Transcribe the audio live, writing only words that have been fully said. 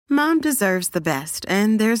Mom deserves the best,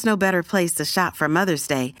 and there's no better place to shop for Mother's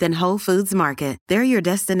Day than Whole Foods Market. They're your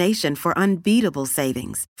destination for unbeatable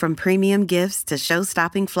savings, from premium gifts to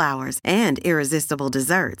show-stopping flowers and irresistible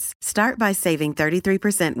desserts. Start by saving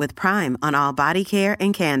 33% with Prime on all body care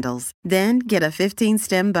and candles. Then get a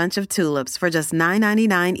 15-stem bunch of tulips for just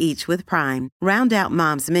 $9.99 each with Prime. Round out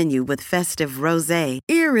Mom's menu with festive rosé,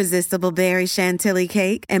 irresistible berry chantilly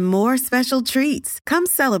cake, and more special treats. Come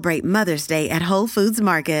celebrate Mother's Day at Whole Foods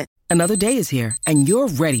Market. Another day is here, and you're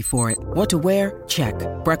ready for it. What to wear? Check.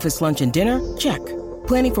 Breakfast, lunch, and dinner? Check.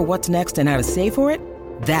 Planning for what's next and how to save for it?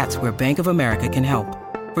 That's where Bank of America can help.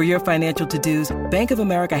 For your financial to-dos, Bank of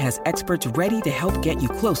America has experts ready to help get you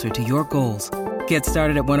closer to your goals. Get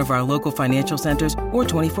started at one of our local financial centers or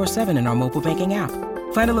 24/7 in our mobile banking app.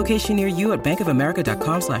 Find a location near you at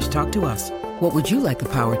bankofamerica.com/talktous. What would you like the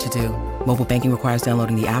power to do? Mobile banking requires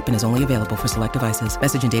downloading the app and is only available for select devices.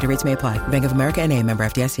 Message and data rates may apply. Bank of America N.A., member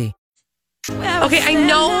FDIC. Okay, I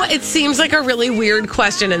know it seems like a really weird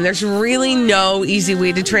question, and there's really no easy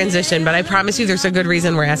way to transition, but I promise you there's a good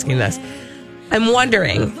reason we're asking this. I'm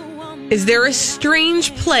wondering, is there a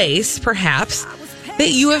strange place, perhaps, that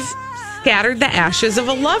you have scattered the ashes of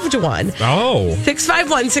a loved one? Oh.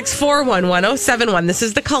 651-641-1071. This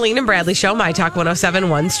is the Colleen and Bradley Show, My Talk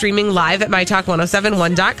 1071, streaming live at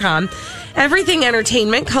mytalk1071.com. Everything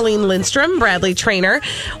Entertainment, Colleen Lindstrom, Bradley Trainer.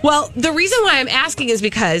 Well, the reason why I'm asking is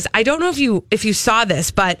because I don't know if you saw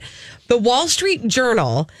this, but the Wall Street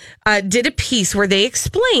Journal did a piece where they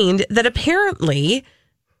explained that apparently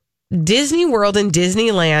Disney World and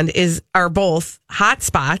Disneyland are both hot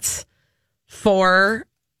spots for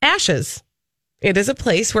ashes. It is a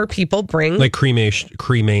place where people bring like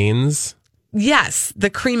cremains. Yes, the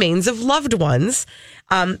cremains of loved ones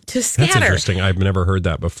to scatter. That's interesting. I've never heard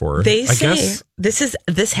that before. They say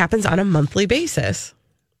this happens on a monthly basis.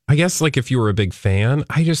 I guess like if you were a big fan,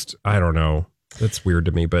 I don't know. That's weird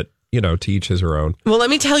to me, but to each his or own. Well, let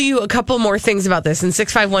me tell you a couple more things about this. In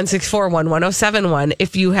 651-641-1071,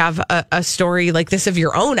 if you have a story like this of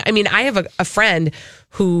your own. I mean, I have a friend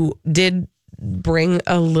who did bring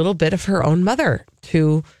a little bit of her own mother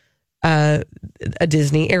to a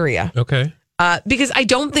Disney area. Okay. Because I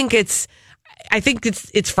don't think I think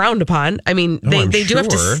it's frowned upon. I mean, they do have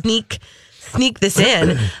to sneak this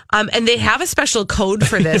in. And they have a special code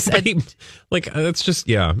for this. That's just,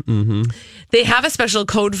 yeah. Mm-hmm. They have a special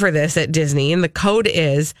code for this at Disney, and the code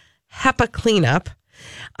is HEPA cleanup.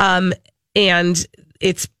 And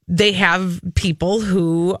they have people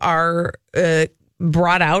who are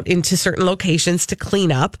brought out into certain locations to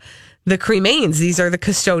clean up the cremains. These are the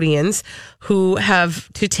custodians who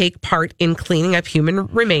have to take part in cleaning up human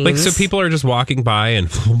remains. So people are just walking by and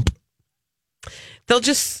they'll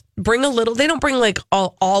just bring a little. They don't bring like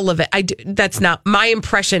all of it. That's not my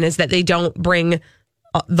impression. Is that they don't bring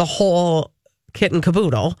the whole kit and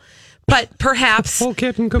caboodle. But perhaps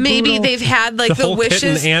maybe they've had like the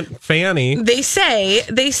wishes. Aunt Fanny. They say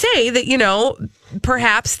that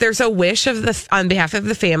perhaps there's a wish on behalf of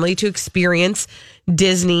the family to experience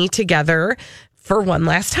Disney together for one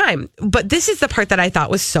last time. But this is the part that I thought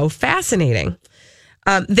was so fascinating.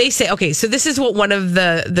 They say, okay, so this is what one of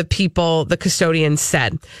the people, the custodians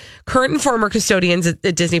said. Current and former custodians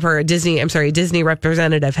at Disney Park, a Disney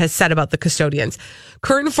representative has said about the custodians.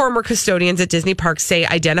 Current and former custodians at Disney Park say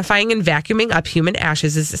identifying and vacuuming up human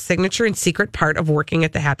ashes is a signature and secret part of working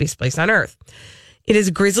at the happiest place on earth. It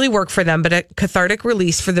is grisly work for them, but a cathartic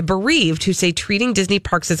release for the bereaved who say treating Disney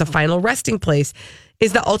parks as a final resting place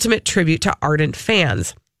is the ultimate tribute to ardent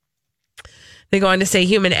fans. They go on to say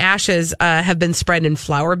human ashes have been spread in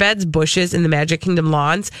flower beds, bushes, and the Magic Kingdom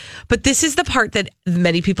lawns. But this is the part that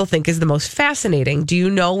many people think is the most fascinating. Do you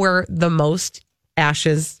know where the most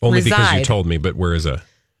ashes Only reside? Because you told me, but where is it?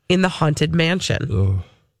 In the Haunted Mansion. Oh,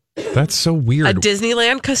 that's so weird. A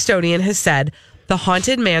Disneyland custodian has said the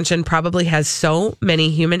Haunted Mansion probably has so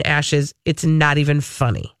many human ashes, it's not even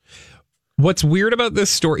funny. What's weird about this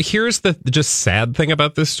story, here's the just sad thing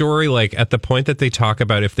about this story, like at the point that they talk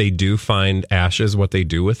about if they do find ashes, what they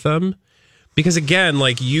do with them. Because again,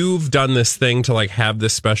 like you've done this thing to like have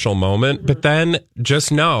this special moment, but then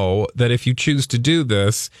just know that if you choose to do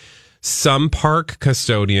this, some park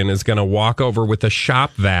custodian is going to walk over with a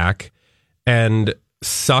shop vac and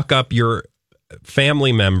suck up your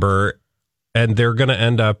family member, and they're going to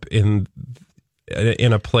end up in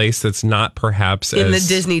a place that's not perhaps in as the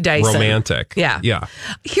Disney Dyson. Romantic. Yeah.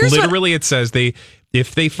 It says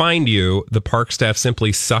if they find you, the park staff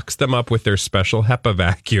simply sucks them up with their special HEPA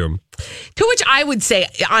vacuum. To which I would say,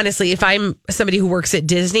 honestly, if I'm somebody who works at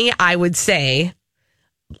Disney, I would say,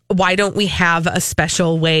 why don't we have a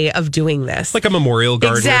special way of doing this? Like a memorial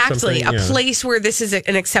garden exactly. or something. A place where this is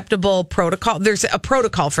an acceptable protocol. There's a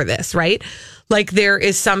protocol for this, right? Like there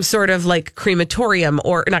is some sort of like crematorium,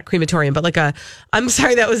 or not crematorium, but like I'm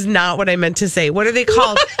sorry, that was not what I meant to say. What are they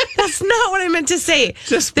called? That's not what I meant to say.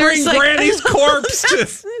 Just bring Granny's corpse to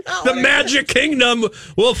the Magic Kingdom.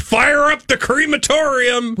 We'll fire up the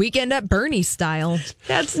crematorium. Weekend at Bernie style.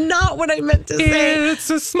 That's not what I meant to say. It's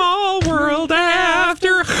a small world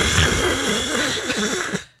after.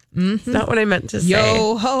 That's not what I meant to say.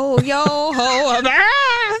 Yo ho, yo ho.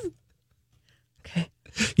 Okay.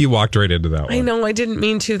 You walked right into that one. I know, I didn't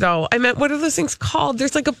mean to though. I meant, what are those things called?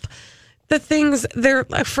 There's like the things there.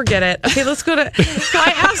 I forget it. Okay, let's go to. So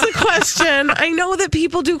I asked the question. I know that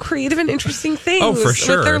people do creative and interesting things for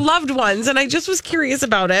sure. with their loved ones, and I just was curious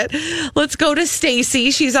about it. Let's go to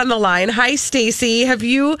Stacy. She's on the line. Hi, Stacy. Have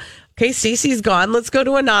you? Okay, Stacy's gone. Let's go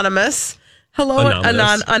to Anonymous. Hello,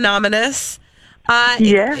 Anonymous.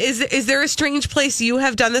 Yeah. Is there a strange place you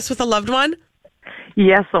have done this with a loved one?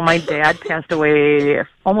 Yes, so my dad passed away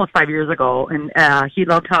almost 5 years ago, and he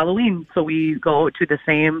loved Halloween, so we go to the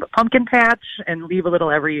same pumpkin patch and leave a little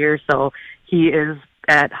every year, so he is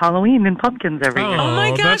at Halloween and pumpkins every year. Oh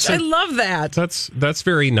my gosh, I love that. That's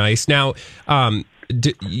very nice. Now,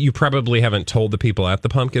 you probably haven't told the people at the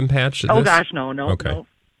pumpkin patch. Oh gosh, no. Okay. No.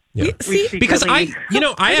 Yeah. See, because I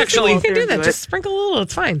actually you can do that. Just sprinkle a little.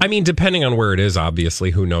 It's fine. I mean, depending on where it is,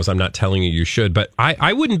 obviously, who knows? I'm not telling you should, but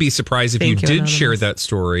I wouldn't be surprised if you did Anonymous. Share that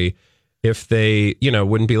story. If they,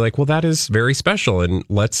 wouldn't be like, well, that is very special, and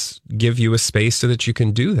let's give you a space so that you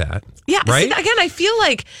can do that. Yeah. Right. See, again, I feel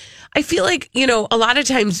like, a lot of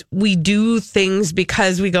times we do things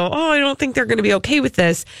because we go, oh, I don't think they're going to be okay with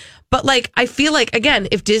this. But I feel like, again,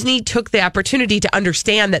 if Disney took the opportunity to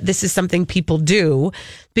understand that this is something people do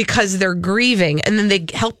because they're grieving, and then they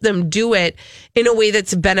help them do it in a way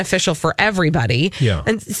that's beneficial for everybody. Yeah.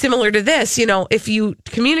 And similar to this, if you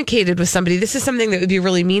communicated with somebody, this is something that would be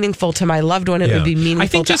really meaningful to my loved one. It would be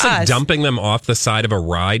meaningful to us. I think just dumping them off the side of a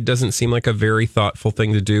ride doesn't seem like a very thoughtful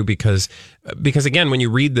thing to do because again, when you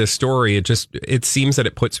read this story, it seems that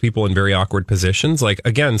it puts people in very awkward positions. Like,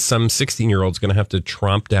 again, some 16-year-old's going to have to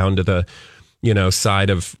tromp down to the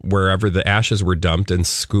side of wherever the ashes were dumped and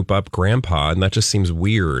scoop up grandpa. And that just seems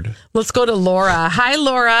weird. Let's go to Laura. Hi,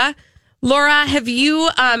 Laura. Laura,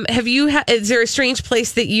 is there a strange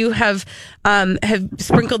place that you have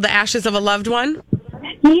sprinkled the ashes of a loved one?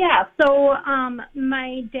 Yeah. So,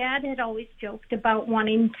 my dad had always joked about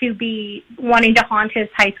wanting to haunt his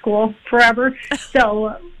high school forever.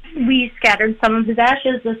 So we scattered some of his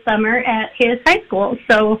ashes this summer at his high school.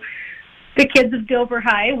 So the kids of Dover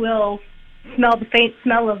High will smell the faint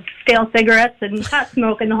smell of stale cigarettes and hot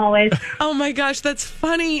smoke in the hallways. Oh my gosh, that's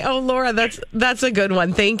funny. Oh, Laura, that's a good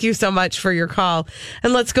one. Thank you so much for your call.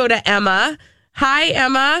 And let's go to Emma. Hi,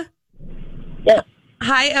 Emma. Yes.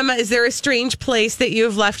 Hi, Emma. Is there a strange place that you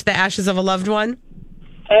have left the ashes of a loved one?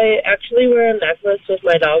 I actually wear a necklace with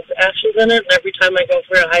my dog's ashes in it, and every time I go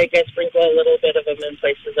for a hike, I sprinkle a little bit of them in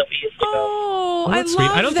places that we used to go. Oh, that's I sweet.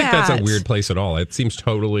 love I don't think that's a weird place at all. It seems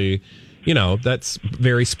totally... that's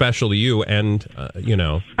very special to you and, I love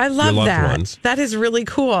your loved that. ones. That is really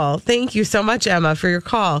cool. Thank you so much, Emma, for your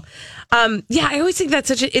call. I always think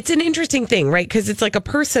that's it's an interesting thing, right? Because it's like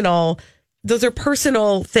those are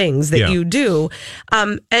personal things that you do.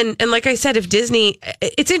 And like I said, if Disney,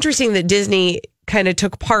 it's interesting that Disney kind of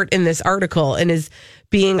took part in this article and is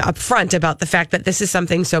being upfront about the fact that this is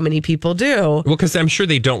something so many people do. Well, because I'm sure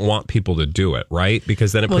they don't want people to do it, right?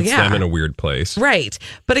 Because then it puts them in a weird place. Right.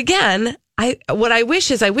 But again, I wish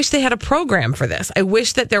they had a program for this. I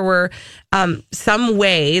wish that there were some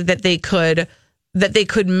way that they could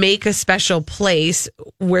make a special place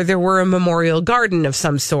where there were a memorial garden of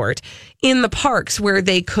some sort in the parks where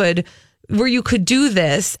you could do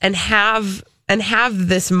this and have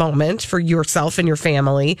this moment for yourself and your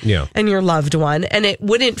family and your loved one. And it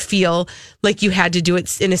wouldn't feel like you had to do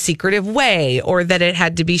it in a secretive way or that it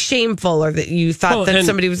had to be shameful or that you thought that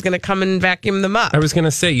somebody was going to come and vacuum them up. I was going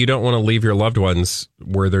to say, you don't want to leave your loved ones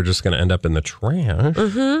where they're just going to end up in the trash.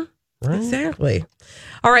 Mm-hmm. Right? Exactly.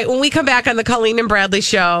 All right. When we come back on the Colleen and Bradley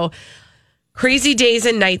Show,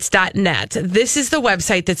 crazydaysandnights.net. This is the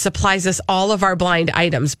website that supplies us all of our blind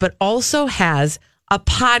items, but also has a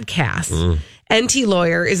podcast. NT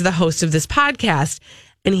Lawyer is the host of this podcast,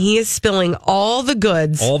 and he is spilling all the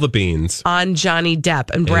goods, all the beans on Johnny Depp.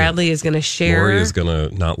 And Bradley is going to share. Lori is going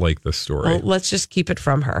to not like this story. Well, let's just keep it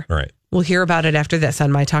from her. All right. We'll hear about it after this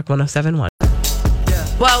on My Talk 107.1.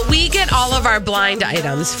 Well, we get all of our blind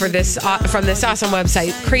items for this from this awesome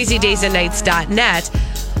website, crazydaysandnights.net.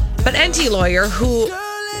 But NT Lawyer, who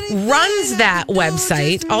runs that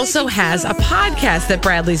website, also has a podcast that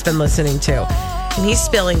Bradley's been listening to. And he's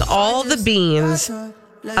spilling all the beans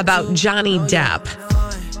about Johnny Depp.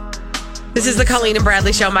 This is the Colleen and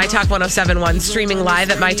Bradley Show, My Talk 1071, streaming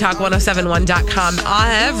live at MyTalk1071.com.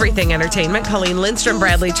 Everything Entertainment. Colleen Lindstrom,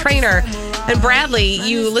 Bradley Trainer. And Bradley,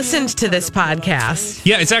 you listened to this podcast.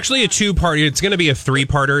 Yeah, it's actually a two-parter. It's going to be a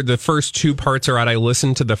three-parter. The first two parts are out. I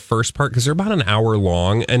listened to the first part because they're about an hour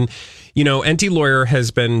long. And, you know, NT Lawyer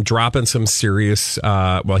has been dropping some serious,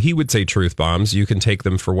 well, he would say truth bombs. You can take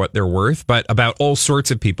them for what they're worth, but about all sorts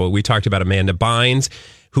of people. We talked about Amanda Bynes,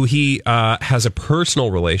 who he has a personal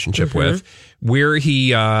relationship with, where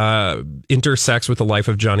he intersects with the life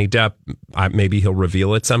of Johnny Depp. Maybe he'll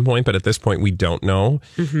reveal at some point, but at this point, we don't know.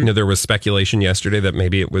 You know, there was speculation yesterday that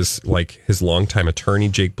maybe it was like his longtime attorney,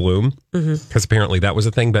 Jake Bloom, because apparently that was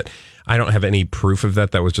a thing, but I don't have any proof of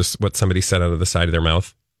that. That was just what somebody said out of the side of their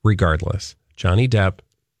mouth. Regardless, Johnny Depp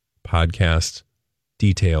podcast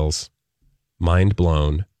details, mind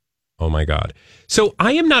blown. Oh my God. So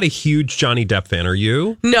I am not a huge Johnny Depp fan. Are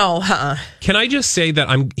you? No, Can I just say that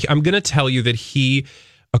I'm going to tell you that he,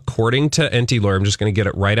 according to NT Lawyer, I'm just going to get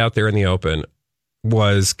it right out there in the open,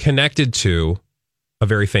 was connected to a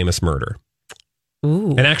very famous murder.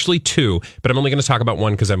 Ooh. And actually two, but I'm only going to talk about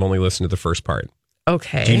one because I've only listened to the first part.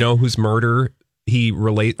 Okay. Do you know whose murder he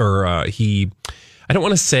I don't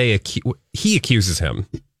want to say he accuses him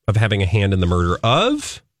of having a hand in the murder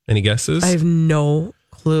of? Any guesses? I have no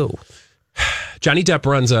clue. Johnny Depp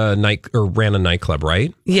ran a nightclub,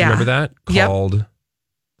 right? Yeah. Remember that? Called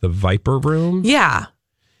the Viper Room? Yeah.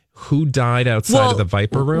 Who died outside of the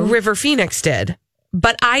Viper Room? River Phoenix did.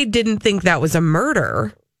 But I didn't think that was a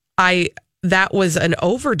murder. That was an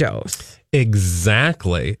overdose.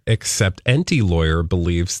 Exactly. Except NT Lawyer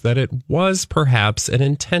believes that it was perhaps an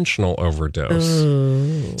intentional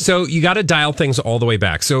overdose. So you got to dial things all the way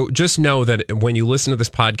back. So just know that when you listen to this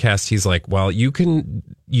podcast, he's like, well, you can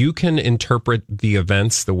interpret the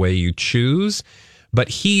events the way you choose. But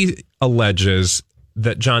he alleges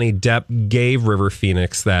that Johnny Depp gave River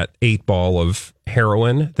Phoenix that 8-ball of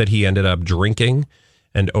heroin that he ended up drinking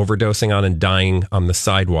and overdosing on and dying on the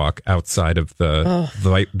sidewalk outside of the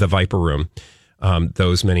Viper Room.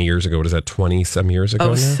 Those many years ago. What is that, 20-some years ago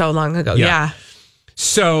now? So long ago. Yeah.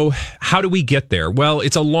 So how do we get there? Well,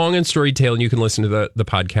 it's a long and storied tale, and you can listen to the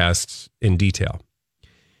podcast in detail.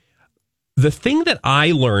 The thing that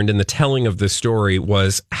I learned in the telling of this story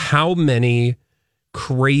was how many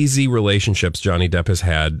crazy relationships Johnny Depp has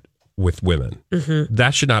had with women.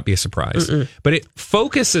 That should not be a surprise. But it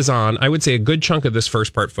focuses on, I would say a good chunk of this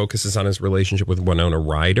first part focuses on his relationship with Winona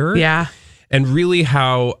Ryder. Yeah. And really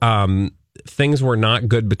how things were not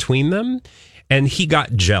good between them. And he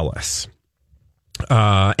got jealous.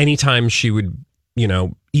 Anytime she would,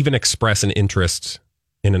 even express an interest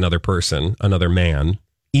in another person, another man,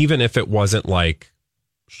 even if it wasn't like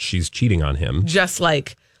she's cheating on him. Just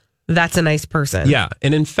like, that's a nice person. Yeah.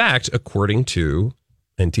 And in fact, according to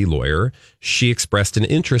NT Lawyer, she expressed an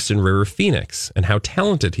interest in River Phoenix and how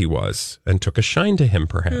talented he was and took a shine to him,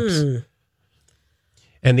 perhaps.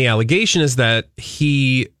 And the allegation is that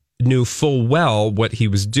he knew full well what he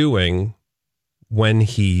was doing when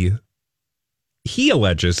he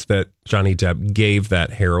alleges that Johnny Depp gave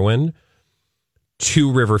that heroin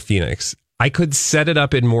to River Phoenix. I could set it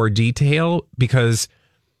up in more detail because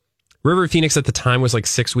River Phoenix at the time was like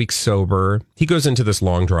 6 weeks sober. He goes into this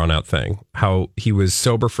long drawn out thing, how he was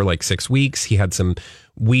sober for like 6 weeks. He had some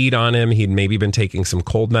weed on him. He'd maybe been taking some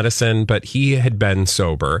cold medicine, but he had been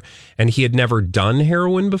sober and he had never done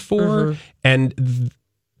heroin before. And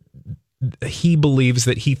he believes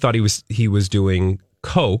that he thought he was doing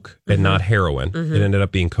coke and not heroin. It ended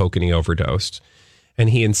up being coke and he overdosed. And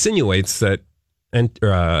he insinuates that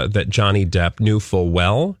that Johnny Depp knew full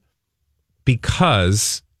well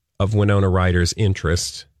because of Winona Ryder's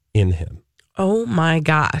interest in him. Oh my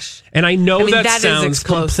gosh. And I know that sounds sounds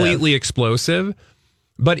completely explosive,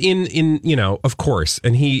 but in of course,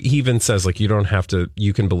 and he even says like,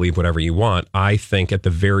 you can believe whatever you want. I think at the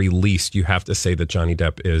very least, you have to say that Johnny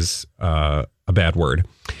Depp is a bad word.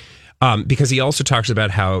 Because he also talks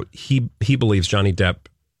about how he believes Johnny Depp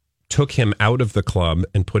took him out of the club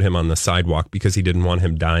and put him on the sidewalk because he didn't want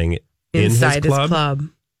him dying inside his club.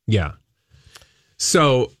 Yeah.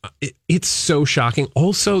 So it's so shocking.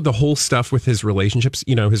 Also, the whole stuff with his relationships,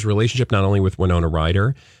 his relationship not only with Winona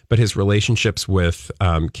Ryder, but his relationships with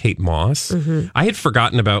Kate Moss. I had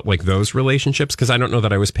forgotten about like those relationships because I don't know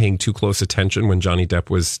that I was paying too close attention when Johnny Depp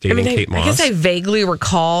was dating Kate Moss. I guess I vaguely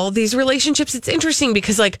recall these relationships. It's interesting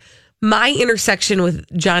because like My intersection with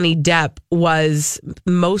Johnny Depp was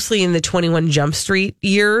mostly in the 21 Jump Street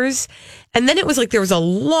years. And then it was like there was a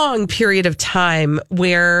long period of time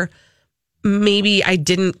where maybe I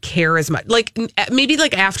didn't care as much. Like maybe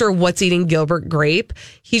like after What's Eating Gilbert Grape,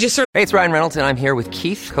 he just sort of... Hey, it's Ryan Reynolds, and I'm here with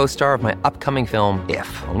Keith, co-star of my upcoming film,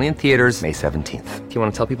 If, only in theaters May 17th. Do you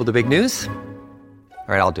want to tell people the big news?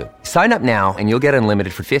 All right, I'll do it. Sign up now and you'll get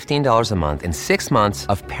unlimited for $15 a month and 6 months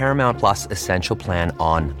of Paramount Plus Essential Plan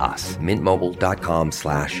on us.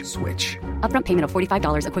 MintMobile.com/switch. Upfront payment of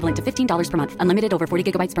 $45 equivalent to $15 per month. Unlimited over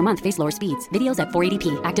 40 gigabytes per month. Face lower speeds. Videos at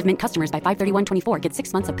 480p. Active Mint customers by 531.24 get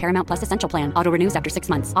 6 months of Paramount Plus Essential Plan. Auto renews after 6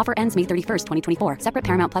 months. Offer ends May 31st, 2024. Separate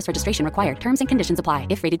Paramount Plus registration required. Terms and conditions apply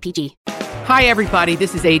if rated PG. Hi, everybody.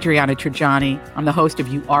 This is Adriana Trajani. I'm the host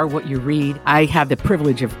of You Are What You Read. I have the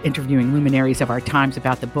privilege of interviewing luminaries of our times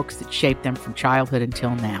about the books that shaped them from childhood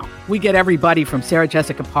until now. We get everybody from Sarah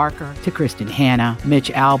Jessica Parker to Kristen Hanna, Mitch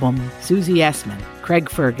Albom, Susie Essman, Craig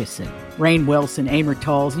Ferguson, Rainn Wilson, Amor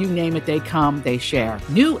Tolls, you name it, they come, they share.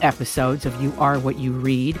 New episodes of You Are What You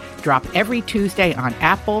Read drop every Tuesday on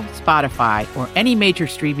Apple, Spotify, or any major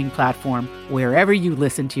streaming platform wherever you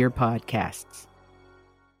listen to your podcasts.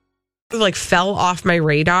 Like fell off my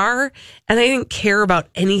radar and I didn't care about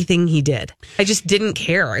anything he did. I just didn't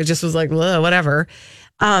care. I just was like, whatever.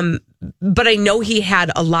 But I know he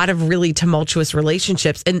had a lot of really tumultuous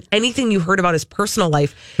relationships, and anything you heard about his personal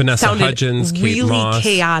life Vanessa sounded Hudgens, Kate really Moss.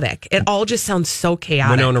 Chaotic. It all just sounds so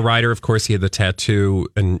chaotic. Winona Ryder, of course, he had the tattoo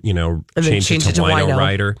and, changed it to Wino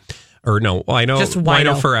Ryder. Or no, Wino. Just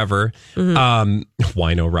Wino. Forever. Mm-hmm.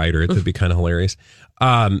 Wino Ryder. That'd be kind of hilarious.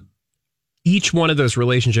 Each one of those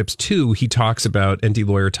relationships, too, he talks about, ND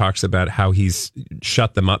Lawyer talks about how he's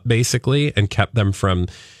shut them up, basically, and kept them from,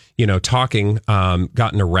 talking,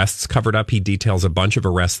 gotten arrests covered up. He details a bunch of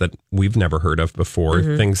arrests that we've never heard of before,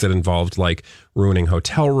 things that involved, like, ruining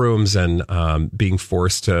hotel rooms and being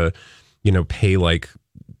forced to, pay, like,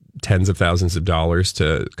 tens of thousands of dollars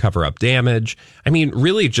to cover up damage. I mean,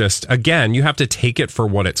 really just, again, you have to take it for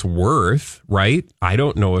what it's worth, right? I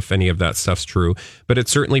don't know if any of that stuff's true, but it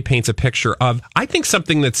certainly paints a picture of, I think,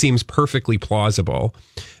 something that seems perfectly plausible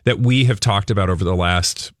that we have talked about over the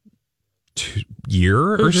last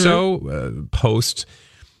year or so, post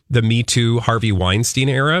the Me Too Harvey Weinstein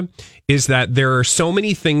era, is that there are so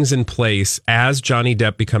many things in place as Johnny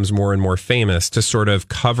Depp becomes more and more famous to sort of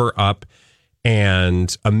cover up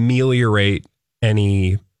and ameliorate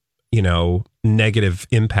any, negative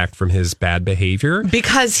impact from his bad behavior.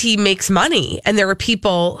 Because he makes money, and there are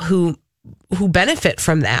people who benefit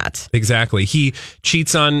from that. Exactly. He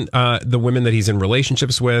cheats on the women that he's in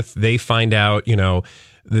relationships with. They find out,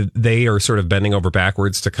 they are sort of bending over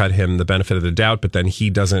backwards to cut him the benefit of the doubt, but then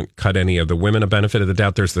he doesn't cut any of the women a benefit of the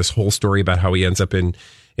doubt. There's this whole story about how he ends up in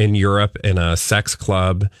Europe in a sex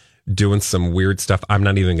club doing some weird stuff I'm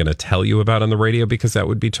not even going to tell you about on the radio because that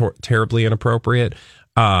would be terribly inappropriate.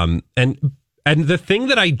 And the thing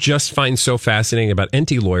that I just find so fascinating about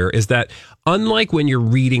ND Lawyer is that unlike when you're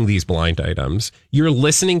reading these blind items, you're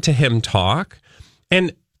listening to him talk,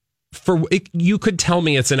 and you could tell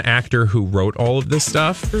me it's an actor who wrote all of this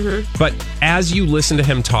stuff, but as you listen to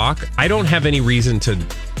him talk, I don't have any reason to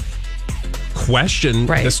question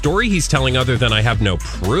the story he's telling other than I have no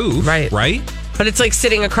proof, right? But it's like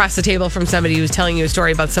sitting across the table from somebody who's telling you a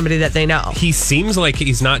story about somebody that they know. He seems like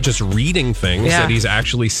he's not just reading things, that he's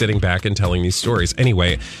actually sitting back and telling these stories.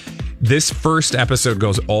 Anyway, this first episode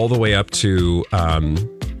goes all the way up to,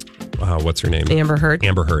 what's her name? Amber Heard.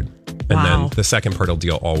 And then the second part will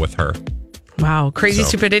deal all with her. Wow. Crazy,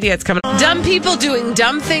 stupid idiots coming. Dumb people doing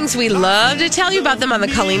dumb things. We love to tell you about them on the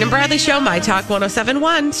Colleen and Bradley Show, My Talk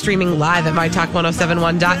 1071, streaming live at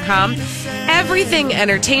mytalk1071.com. Everything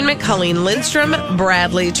Entertainment, Colleen Lindstrom,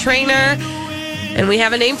 Bradley Trainer. And we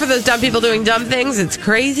have a name for those dumb people doing dumb things. It's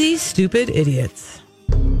Crazy, Stupid Idiots.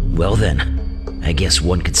 Well then, I guess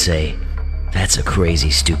one could say, that's a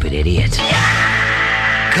crazy, stupid idiot.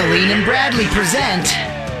 Yeah! Colleen and Bradley present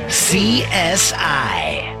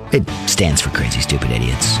CSI. It stands for Crazy Stupid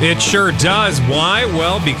Idiots. It sure does. Why?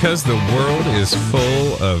 Well, because the world is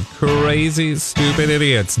full of crazy, stupid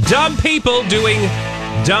idiots. Dumb people doing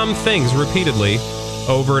dumb things repeatedly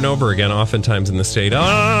over and over again, oftentimes in the state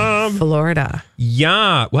of Florida.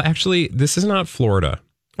 Yeah. Well, actually, this is not Florida.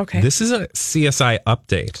 Okay. This is a CSI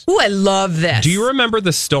update. Ooh, I love this. Do you remember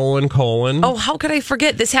the stolen colon? Oh, how could I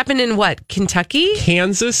forget? This happened in what? Kentucky?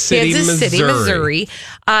 Kansas City, Missouri.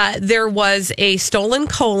 There was a stolen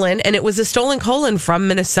colon, and it was a stolen colon from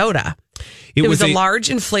Minnesota. It was a large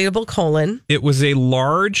inflatable colon. It was a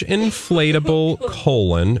large inflatable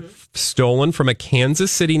colon stolen from a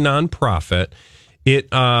Kansas City nonprofit. It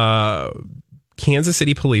Kansas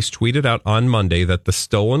City police tweeted out on Monday that the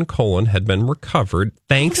stolen colon had been recovered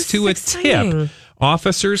thanks to a tip.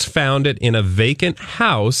 Officers found it in a vacant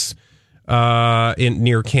house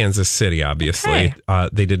near Kansas City, obviously. Okay.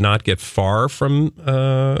 They did not get far from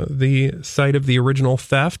the site of the original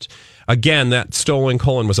theft. Again, that stolen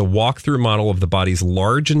colon was a walkthrough model of the body's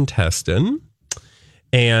large intestine.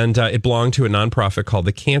 And it belonged to a nonprofit called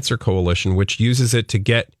the Cancer Coalition, which uses it to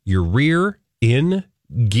get your rear in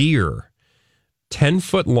gear.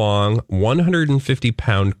 10-foot long,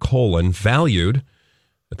 150-pound colon valued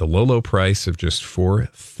at the low price of just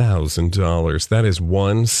 $4,000. That is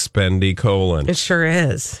one spendy colon. It sure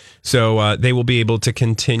is. So they will be able to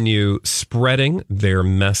continue spreading their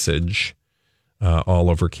message all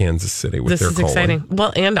over Kansas City with their colon. This is exciting.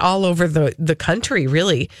 Well, and all over the country,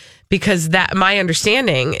 really, because that my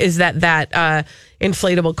understanding is that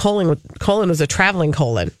inflatable colon was a traveling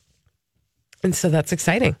colon. And so that's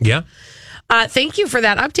exciting. Yeah. Thank you for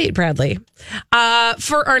that update, Bradley.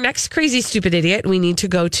 For our next crazy, stupid idiot, we need to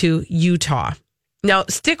go to Utah. Now,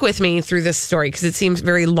 stick with me through this story because it seems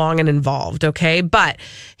very long and involved, okay? But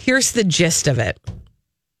here's the gist of it.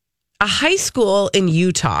 A high school in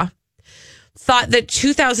Utah thought that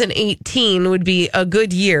 2018 would be a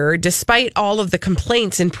good year, despite all of the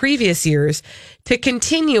complaints in previous years, to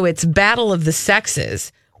continue its battle of the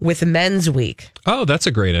sexes with Men's Week. Oh, that's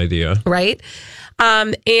a great idea. Right?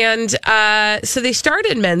 So they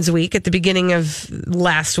started Men's Week at the beginning of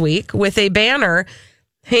last week with a banner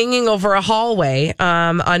hanging over a hallway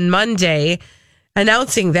on Monday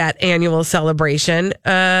announcing that annual celebration.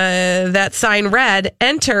 That sign read,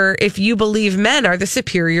 "Enter if you believe men are the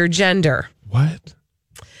superior gender." What?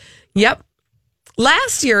 Yep.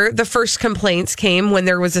 Last year, the first complaints came when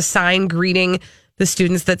there was a sign greeting the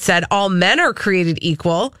students that said, "All men are created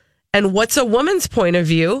equal. And what's a woman's point of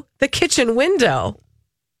view? The kitchen window."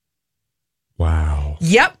 Wow.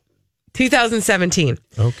 Yep. 2017.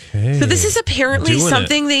 Okay. So this is apparently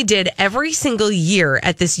something they did every single year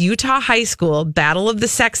at this Utah high school battle of the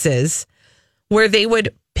sexes, where they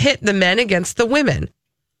would pit the men against the women.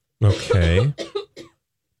 Okay.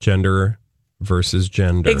 Gender versus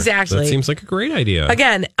gender. Exactly. That seems like a great idea.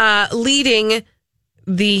 Again, leading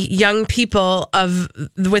the young people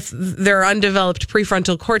with their undeveloped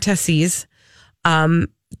prefrontal cortices to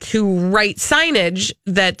write signage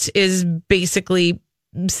that is basically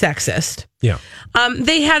sexist. Yeah.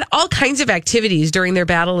 They had all kinds of activities during their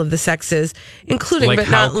battle of the sexes, including like but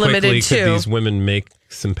not limited to. How quickly could these women make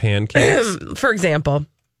some pancakes? For example,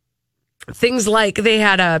 things like they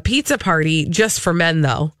had a pizza party just for men,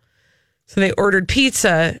 though. So they ordered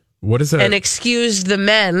pizza. What is that? And excused the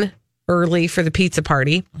men early for the pizza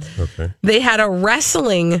party. Okay. They had a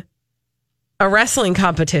wrestling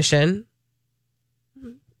competition.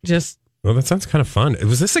 Well, that sounds kind of fun.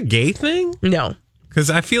 Was this a gay thing? No. Because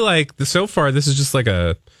I feel like so far this is just like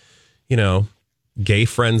a, gay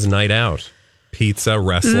friends night out. Pizza,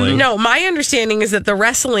 wrestling. No, my understanding is that the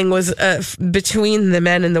wrestling was between the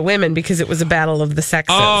men and the women because it was a battle of the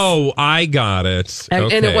sexes. Oh, I got it.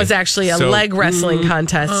 Okay. And it was actually a leg wrestling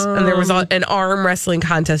contest. And there was an arm wrestling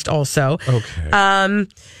contest also. Okay.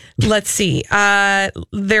 Let's see.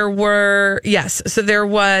 There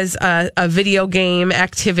was a video game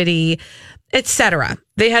activity, etc.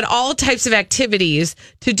 They had all types of activities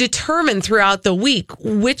to determine throughout the week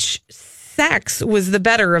which sex was the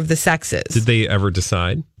better of the sexes. Did they ever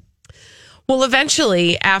decide? Well,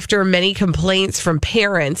 eventually, after many complaints from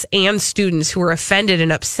parents and students who were offended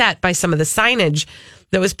and upset by some of the signage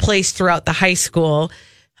that was placed throughout the high school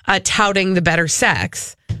touting the better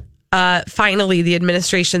sex, finally the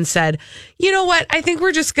administration said, you know what, I think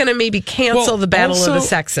we're just going to maybe cancel the battle of the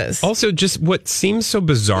sexes. Also, just what seems so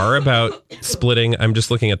bizarre about splitting, I'm just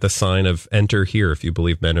looking at the sign of "Enter here if you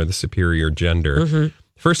believe men are the superior gender." Mm-hmm.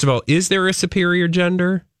 First of all, is there a superior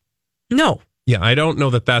gender? No. Yeah, I don't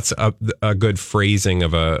know that that's a good phrasing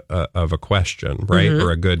of a question, right? Mm-hmm.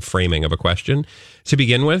 Or a good framing of a question to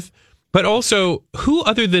begin with. But also, who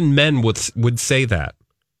other than men would say that?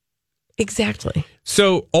 Exactly.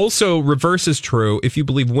 So also reverse is true. If you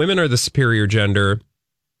believe women are the superior gender,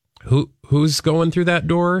 who's going through that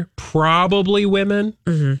door? Probably women.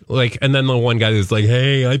 Mm-hmm. And then the one guy who's like,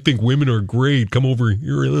 "Hey, I think women are great. Come over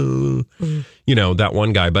here." Mm-hmm. That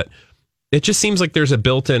one guy. But it just seems like there's a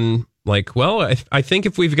built-in, I think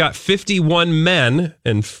if we've got 51 men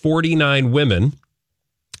and 49 women,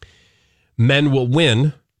 men will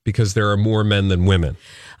win because there are more men than women.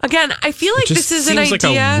 Again, I feel like this is an idea. Seems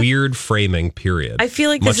like a weird framing, period. I feel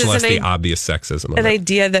like this is much less the obvious sexism of an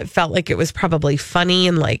idea that felt like it was probably funny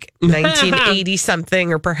in 1980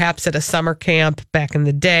 something, or perhaps at a summer camp back in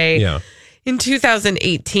the day. Yeah. In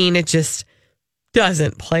 2018, it just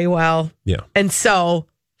doesn't play well. Yeah. And so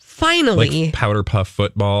finally, like powder puff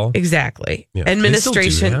football. Exactly. Yeah. Administration. They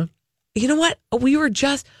still do You know what?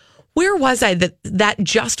 Where was I that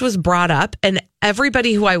just was brought up, and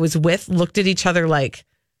everybody who I was with looked at each other like,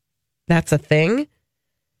 that's a thing?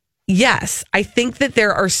 Yes. I think that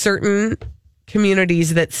there are certain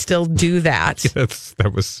communities that still do that.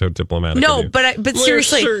 That was so diplomatic. No, of you. but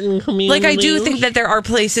seriously, like I do think that there are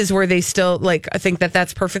places where they still like. I think that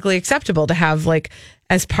that's perfectly acceptable to have like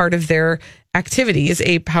as part of their activities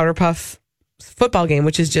a powder puff football game,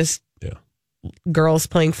 which is just girls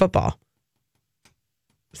playing football.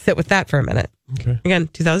 Sit with that for a minute. Okay. Again,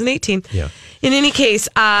 2018. Yeah. In any case,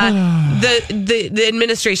 the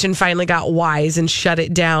administration finally got wise and shut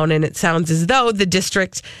it down, and it sounds as though the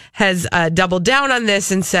district has doubled down on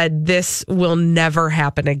this and said this will never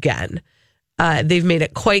happen again. They've made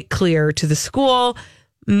it quite clear to the school,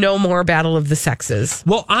 no more battle of the sexes.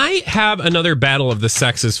 Well, I have another battle of the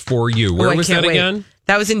sexes for you. Where was that again?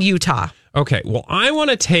 That was in Utah. Okay, well, I want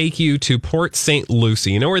to take you to Port St.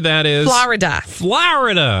 Lucie. You know where that is? Florida.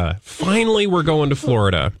 Finally, we're going to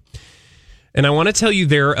Florida. And I want to tell you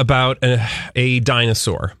there about a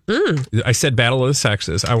dinosaur. I said battle of the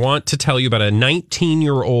sexes. I want to tell you about a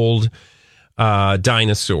 19-year-old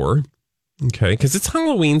dinosaur. Okay, because it's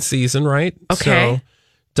Halloween season, right? Okay. So,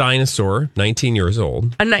 dinosaur, 19 years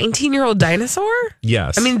old. A 19-year-old dinosaur?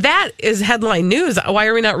 Yes. I mean, that is headline news. Why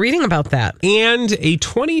are we not reading about that? And a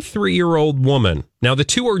 23-year-old woman. Now, the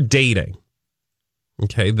two are dating.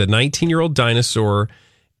 Okay, the 19-year-old dinosaur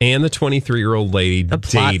and the 23-year-old lady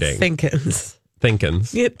dating.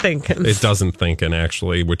 Thinkins. It doesn't thinkin',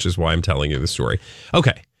 actually, which is why I'm telling you the story.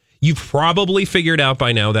 Okay, you probably figured out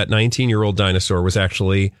by now that 19-year-old dinosaur was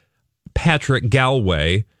actually Patrick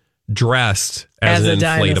Galway, dressed as an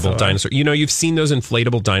inflatable dinosaur. You know, you've seen those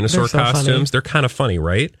inflatable dinosaur costumes. Funny. They're kind of funny,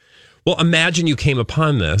 right? Well, imagine you came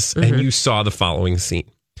upon this and you saw the following scene.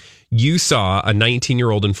 You saw a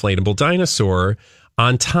 19-year-old inflatable dinosaur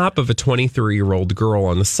on top of a 23-year-old girl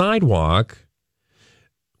on the sidewalk,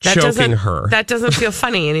 choking her. That doesn't feel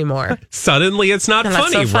funny anymore. Suddenly, it's not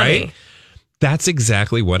funny, right? That's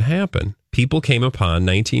exactly what happened. People came upon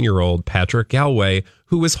 19-year-old Patrick Galway,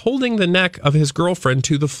 who was holding the neck of his girlfriend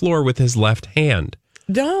to the floor with his left hand.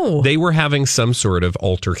 No. They were having some sort of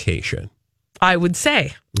altercation. I would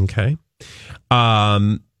say. Okay.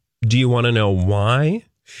 Do you want to know why?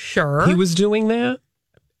 Sure. He was doing that?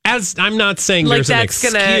 As I'm not saying like there's an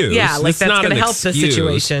excuse. That's going to help the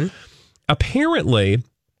situation. Apparently,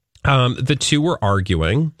 the two were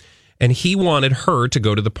arguing, and he wanted her to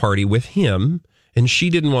go to the party with him, and she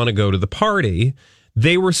didn't want to go to the party.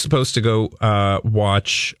 They were supposed to go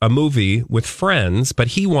watch a movie with friends, but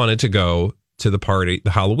he wanted to go to the party,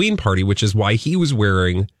 the Halloween party, which is why he was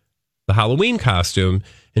wearing the Halloween costume,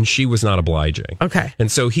 and she was not obliging. Okay.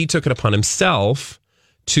 And so he took it upon himself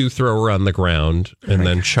to throw her on the ground and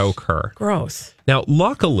then choke her. Gross. Now,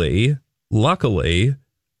 luckily,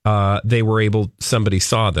 they were able, somebody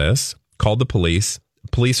saw this, called the police.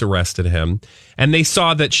 Police arrested him, and they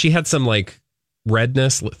saw that she had some like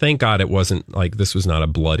redness. Thank God it wasn't like, this was not a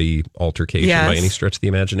bloody altercation by any stretch of the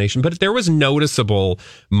imagination, but there was noticeable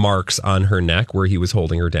marks on her neck where he was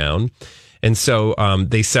holding her down. And so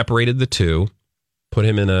they separated the two, put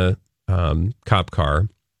him in a cop car,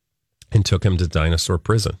 and took him to dinosaur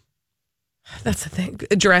prison. That's the thing.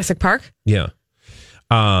 Jurassic Park? Yeah.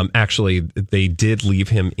 Actually, they did leave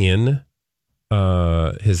him in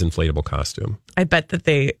his inflatable costume. I bet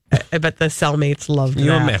the cellmates loved that.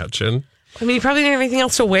 You imagine? I mean, you probably didn't have anything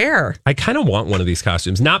else to wear. I kind of want one of these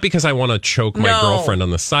costumes, not because I want to choke my girlfriend on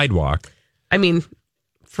the sidewalk. I mean,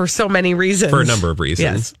 for so many reasons. For a number of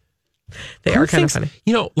reasons. Yes. They are kind of funny.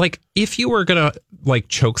 You know, like if you were going to like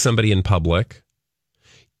choke somebody in public,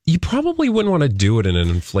 you probably wouldn't want to do it in an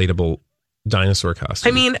inflatable dinosaur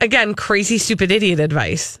costume. I mean, again, crazy, stupid, idiot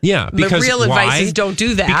advice. Yeah. Because the real advice is don't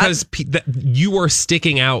do that. Because you are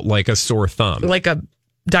sticking out like a sore thumb. Like a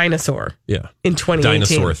dinosaur. Yeah. In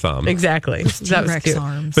 2018. Dinosaur thumb. Exactly. That was cute.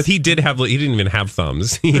 Arms. But he didn't even have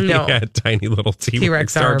thumbs. He had tiny little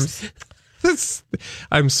T-Rex arms.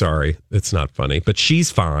 I'm sorry. It's not funny. But she's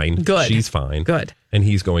fine. Good. She's fine. Good. And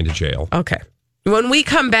he's going to jail. Okay. When we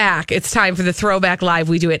come back, it's time for the Throwback Live.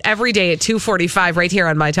 We do it every day at 2:45 right here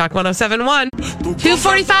on My Talk 107.1.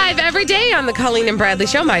 2:45 every day on the Colleen and Bradley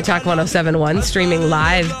Show, My Talk 107.1, streaming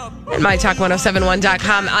live at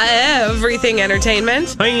MyTalk1071.com. Everything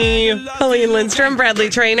Entertainment. Hi. Colleen Lindstrom, Bradley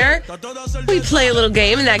Trainer. We play a little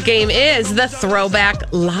game, and that game is the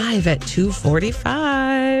Throwback Live at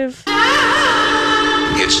 2:45.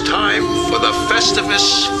 It's time for the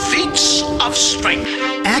Festivus Feats of Strength.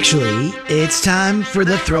 Actually, it's time for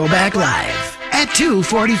the Throwback Live at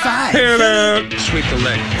 2:45. Sweep the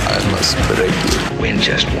leg. I must break you. Win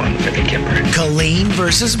just one for the Kipper. Colleen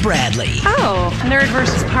versus Bradley. Oh, nerd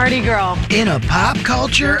versus party girl. In a pop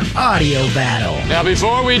culture audio battle. Now,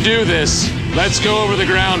 before we do this, let's go over the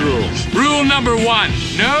ground rules. Rule number 1,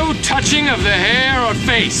 no touching of the hair or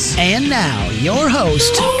face. And now, your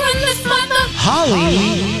host,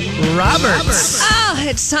 Holly Roberts. Oh,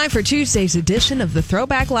 it's time for Tuesday's edition of the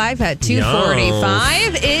Throwback Live at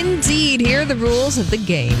 2:45. Indeed, here are the rules of the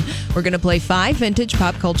game. We're going to play 5 vintage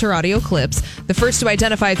pop culture audio clips. The first to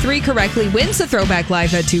identify 3 correctly wins the Throwback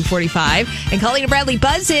Live at 2:45. And Colleen and Bradley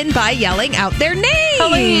buzz in by yelling out their names.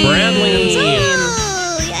 Colleen. Bradley.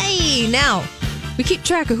 Oh, yay. Now, we keep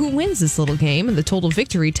track of who wins this little game and the total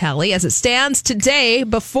victory tally as it stands today.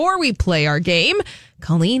 Before we play our game,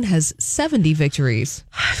 Colleen has 70 victories.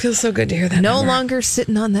 I feel so good to hear that. No number. longer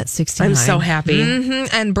sitting on that 69. I'm so happy.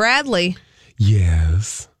 Mm-hmm. And Bradley,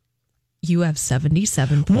 Yes. you have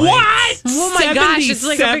 77 points. What? Oh my gosh, it's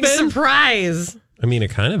like a big 77? surprise. I mean, it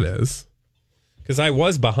kind of is. Because I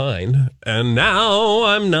was behind, and now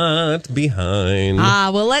I'm not behind.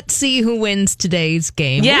 Well, let's see who wins today's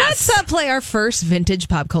game. Yes. Let's play our first vintage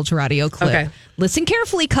pop culture audio clip. Okay. Listen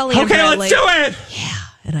carefully, Colleen and Okay, Bradley. let's do it. Yeah,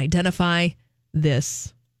 and identify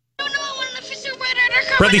this.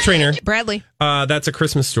 Bradley Trainer. Bradley. That's A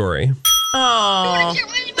Christmas Story. Oh.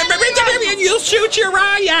 You'll shoot your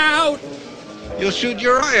eye out. You'll shoot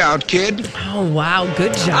your eye out, kid. Oh, wow.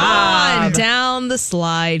 Good job. On down the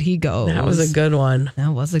slide he goes. That was a good one.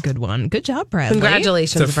 That was a good one. Good job, Bradley.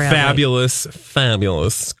 Congratulations, It's a Bradley. fabulous,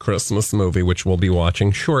 fabulous Christmas movie, which we'll be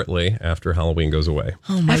watching shortly after Halloween goes away.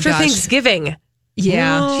 Oh my After gosh. Thanksgiving.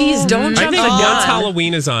 Yeah. Jeez, don't I jump think the once gun.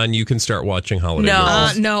 Halloween is on, you can start watching holiday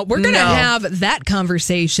movies. No, we're going to have that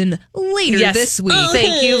conversation later Yes. this week.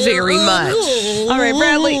 Thank you very much. All right,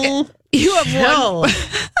 Bradley, you have one.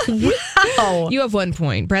 Wow. You have 1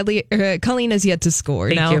 point. Bradley, Colleen has yet to score.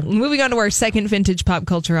 Thank now, you. moving on to our second vintage pop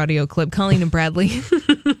culture audio clip. Colleen and Bradley,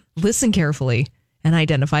 listen carefully and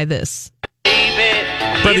identify this.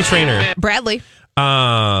 Bradley Trainer. Bradley.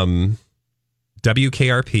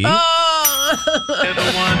 WKRP. Oh.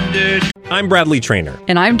 I'm Bradley Trainer.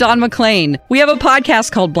 And I'm Don McClain. We have a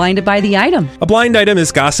podcast called Blinded by the Item. A blind item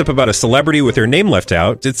is gossip about a celebrity with their name left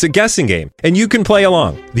out. It's a guessing game, and you can play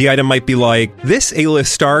along. The item might be like, this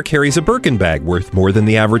A-list star carries a Birkin bag worth more than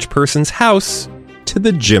the average person's house to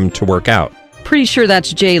the gym to work out. Pretty sure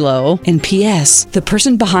that's J-Lo. And P.S. the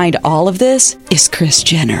person behind all of this is Kris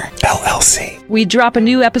Jenner, LLC. We drop a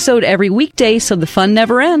new episode every weekday so the fun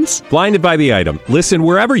never ends. Blinded by the Item. Listen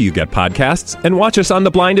wherever you get podcasts, and watch us on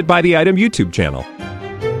the Blinded by the Item YouTube channel.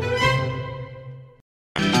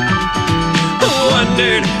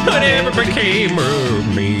 Wondered whatever became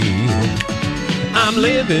of me. I'm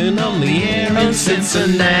living on the air in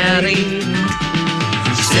Cincinnati.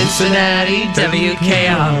 Cincinnati,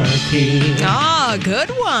 WKRP. Oh, good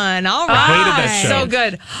one. All right. Hated that show. So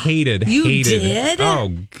good. Hated. You hated. did? Oh,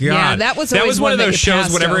 God. Yeah, that was always one of one that those you shows,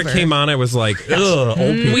 passed whenever over. it came on, I was like, ugh,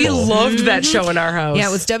 old people. We loved that show in our house. Yeah,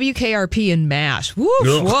 it was WKRP and MASH. Woof,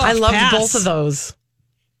 Ugh. woof, I loved pass. both of those.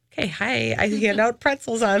 Okay, hi. I hand out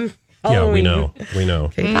pretzels on Yeah, Halloween. we know.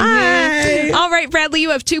 Okay, bye. All right, Bradley, you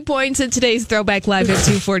have 2 points in today's Throwback Live at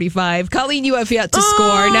 2:45. Colleen, you have yet to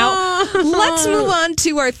score. Now, let's move on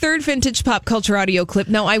to our third vintage pop culture audio clip.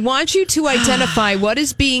 Now, I want you to identify what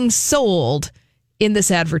is being sold in this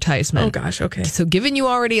advertisement. Oh, gosh, okay. So, given you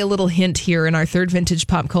already a little hint here in our third vintage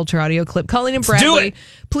pop culture audio clip, Colleen and Let's do Bradley, it.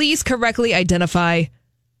 please correctly identify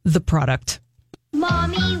the product.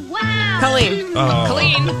 Mommy, wow. Colleen. Oh.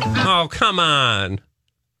 Colleen. Oh, come on.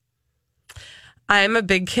 I'm a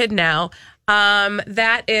big kid now.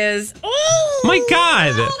 That is. Oh My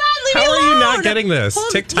God. Hold on, leave How me are you alone. not getting this?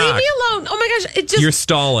 Hold- TikTok. Leave me alone. Oh my gosh! It just You're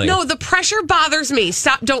stalling. No, the pressure bothers me.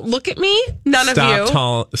 Stop! Don't look at me. None of you.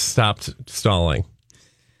 Stop stalling.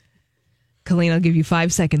 Colleen, I'll give you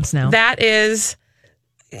 5 seconds now. That is.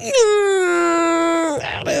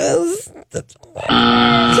 That is.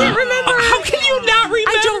 Can't remember. How can you not remember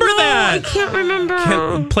I don't know. that? I can't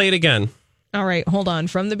remember. Play it again. All right, hold on.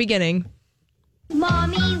 From the beginning.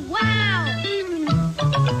 Mommy, wow.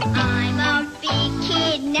 I'm a big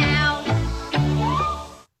kid now.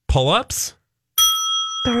 Pull-ups?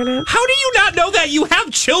 Darn it. How do you not know that? You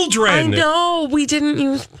have children. I know. We didn't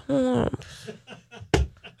use pull-ups.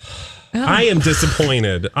 I am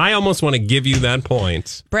disappointed. I almost want to give you that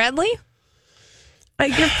point. Bradley? I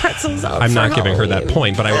give pretzels out. I'm for not giving her that Halloween.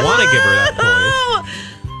 point, but I want to give her that point.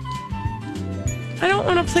 I don't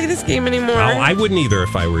want to play this game anymore. Oh, I wouldn't either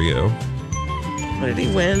if I were you. What did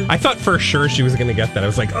he win? I thought for sure she was going to get that. I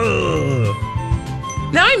was like, ugh.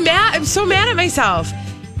 Now I'm mad. I'm so mad at myself.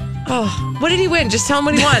 Oh, what did he win? Just tell him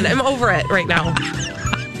what he won. I'm over it right now.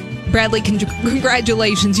 Bradley,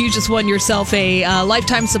 congratulations. You just won yourself a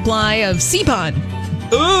lifetime supply of Seabond.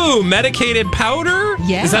 Ooh, medicated powder?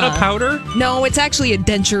 Yeah. Is that a powder? No, it's actually a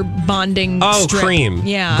denture bonding strip. Cream.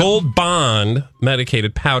 Yeah. Gold Bond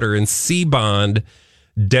medicated powder and Seabond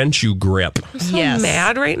Denture Grip. I'm so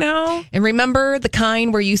mad right now. And remember the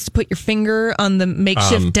kind where you used to put your finger on the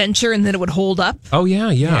makeshift denture and then it would hold up? Oh,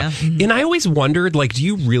 yeah. Mm-hmm. And I always wondered, like, do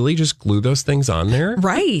you really just glue those things on there?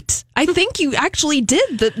 Right. I think you actually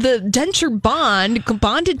did. The denture bond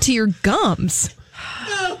bonded to your gums.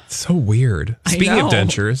 So weird. Speaking of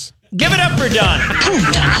dentures. Give it up for Donnie.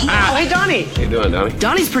 Hello, Donnie. Oh, hey, Donnie. How you doing, Donnie?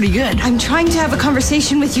 Donnie's pretty good. I'm trying to have a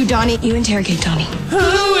conversation with you, Donnie. You interrogate Donnie.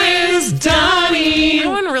 Who is Donnie? That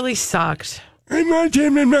one really sucked. I'm not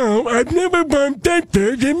him to know. I've never bumped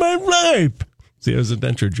dentures in my life. See, it was a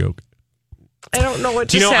denture joke. I don't know what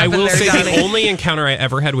Do you just know, I happened will there, say Donnie. the only encounter I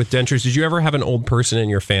ever had with dentures, did you ever have an old person in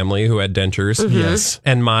your family who had dentures? Mhm. Yes.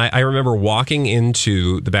 And I remember walking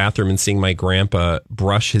into the bathroom and seeing my grandpa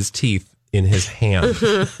brush his teeth in his hand.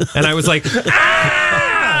 And I was like,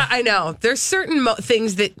 I know. There's certain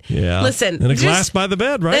things that, listen. And a just glass by the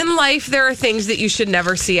bed, right? In life, there are things that you should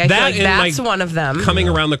never see. I feel like and that's my- one of them. Coming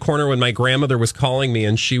around the corner when my grandmother was calling me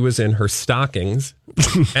and she was in her stockings.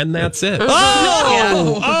 And that's it.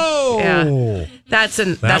 Yeah. That's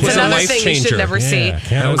was another a life thing you should changer. never see.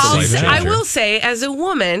 That was a life I changer. will say, as a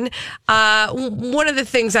woman, one of the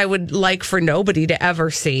things I would like for nobody to ever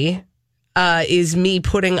see is me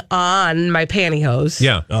putting on my pantyhose.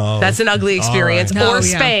 Yeah. That's an ugly experience. All right. Or Oh,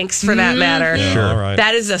 yeah. Spanx, for that matter. Yeah, Sure. all right.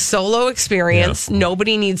 That is a solo experience.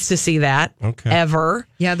 Nobody needs to see that ever.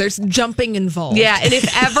 Yeah, there's jumping involved. Yeah, and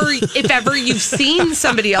if ever you've seen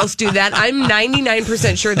somebody else do that, I'm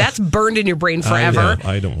 99% sure that's burned in your brain forever.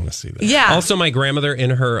 I don't want to see that. Yeah. Also, my grandmother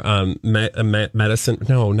in her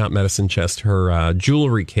medicine chest, her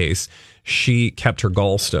jewelry case, she kept her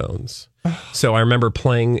gallstones. So I remember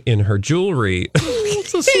playing in her jewelry.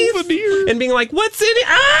 It's a souvenir. And being like, what's in it?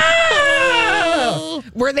 Ah!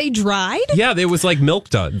 Were they dried? Yeah, it was like milk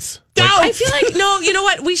duds. I feel like, no, you know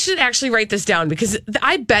what? We should actually write this down because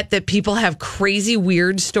I bet that people have crazy,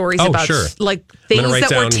 weird stories about like things write that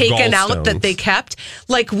were down taken out gallstones. that they kept.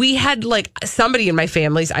 Like we had like somebody in my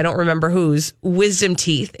family's, I don't remember whose, wisdom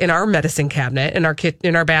teeth in our medicine cabinet in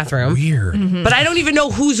our bathroom. Weird. But I don't even know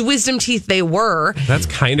whose wisdom teeth they were. That's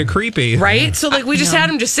kind of creepy. Right? So like we just had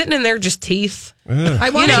them just sitting in there, just teeth. I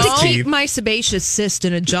wanted know? to keep my sebaceous cyst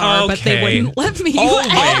in a jar, but they wouldn't let me.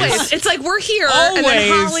 Always. It's like we're here, and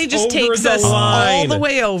then Holly just takes us all the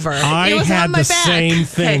way over. I It was had on my the back. same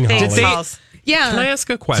thing, Hey, thanks, Holly. Hollis. Yeah. Can I ask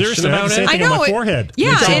a question Seriously, I had about the same it? thing on my forehead. Yeah,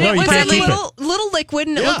 They said, and no, it you was can't a keep it. little liquid,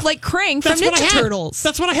 and it looked like Krang from That's what I Ninja had. Turtles.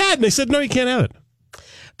 That's what I had. And they said, no, you can't have it.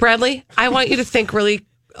 Bradley, I want you to think really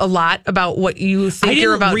a lot about what you I think didn't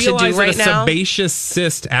you're about to realize do right that a now. sebaceous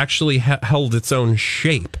cyst actually held its own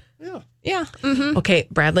shape. Yeah. Okay,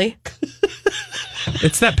 Bradley,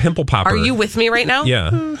 It's that pimple popper. are you with me right now?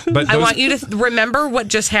 Yeah. But I want you to remember what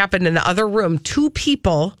just happened in the other room. Two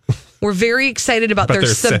people were very excited about their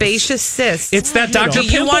cysts. sebaceous cysts. It's that Dr. Do you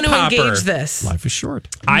Pimple want to Popper. engage this? Life is short.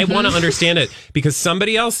 I want to understand it because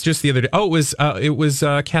somebody else just the other day. Oh, it was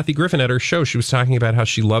Kathy Griffin at her show. She was talking about how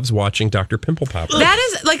she loves watching Dr. Pimple Popper. That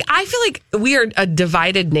is like I feel like we are a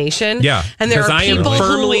divided nation. Yeah, and there because are I am people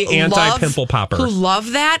firmly who anti-pimple popper. who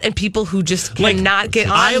love that, and people who just Like, cannot get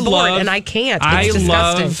on I board, love- and I can't. It's I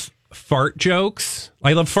disgusting. love fart jokes.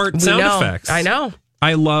 I love fart sound know. effects. I know.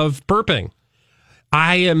 I love burping.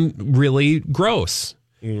 I am really gross.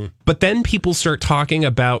 But then people start talking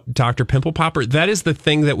about Dr. Pimple Popper. That is the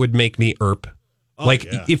thing that would make me irp.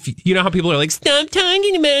 If you know how people are like, stop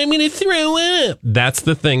talking about it, I'm going to throw up. That's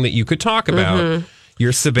the thing that you could talk about.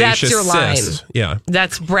 Your sebaceous That's your line. cyst. Yeah.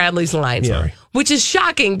 That's Bradley's line. Yeah. Which is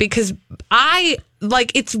shocking because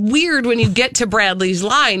it's weird when you get to Bradley's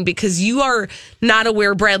line because you are not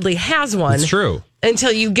aware Bradley has one. It's true.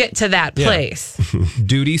 Until you get to that Yeah. place.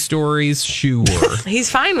 Duty stories, sure.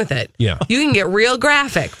 He's fine with it. Yeah. You can get real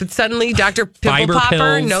graphic, but suddenly Dr. Pimple Fiber Popper,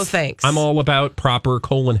 pills. no thanks. I'm all about proper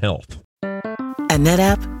colon health. At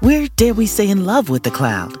NetApp, we're, dare we say, in love with the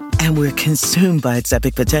cloud. And we're consumed by its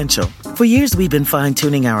epic potential. For years, we've been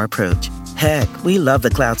fine-tuning our approach. Heck, we love the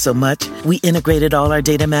cloud so much, we integrated all our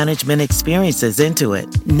data management experiences into it.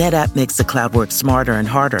 NetApp makes the cloud work smarter and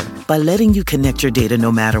harder by letting you connect your data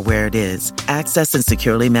no matter where it is, access and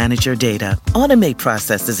securely manage your data, automate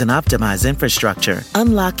processes and optimize infrastructure,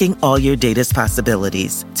 unlocking all your data's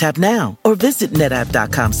possibilities. Tap now or visit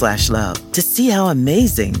netapp.com/love to see how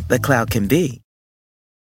amazing the cloud can be.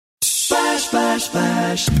 Splash, splash,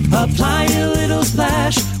 Splash, splash. Apply a little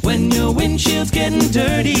splash. When your windshield's getting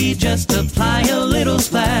dirty, just apply a little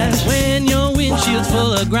splash. When your windshield's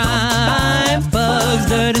full of grime, bugs,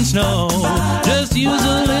 dirt, and snow, just use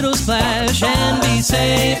a little splash and be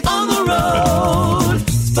safe on the road.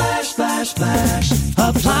 Splash, splash, splash.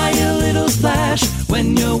 Apply a little splash.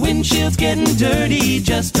 When your windshield's getting dirty,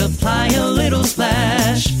 just apply a little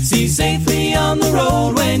splash. See safely on the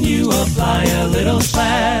road when you apply a little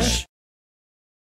splash.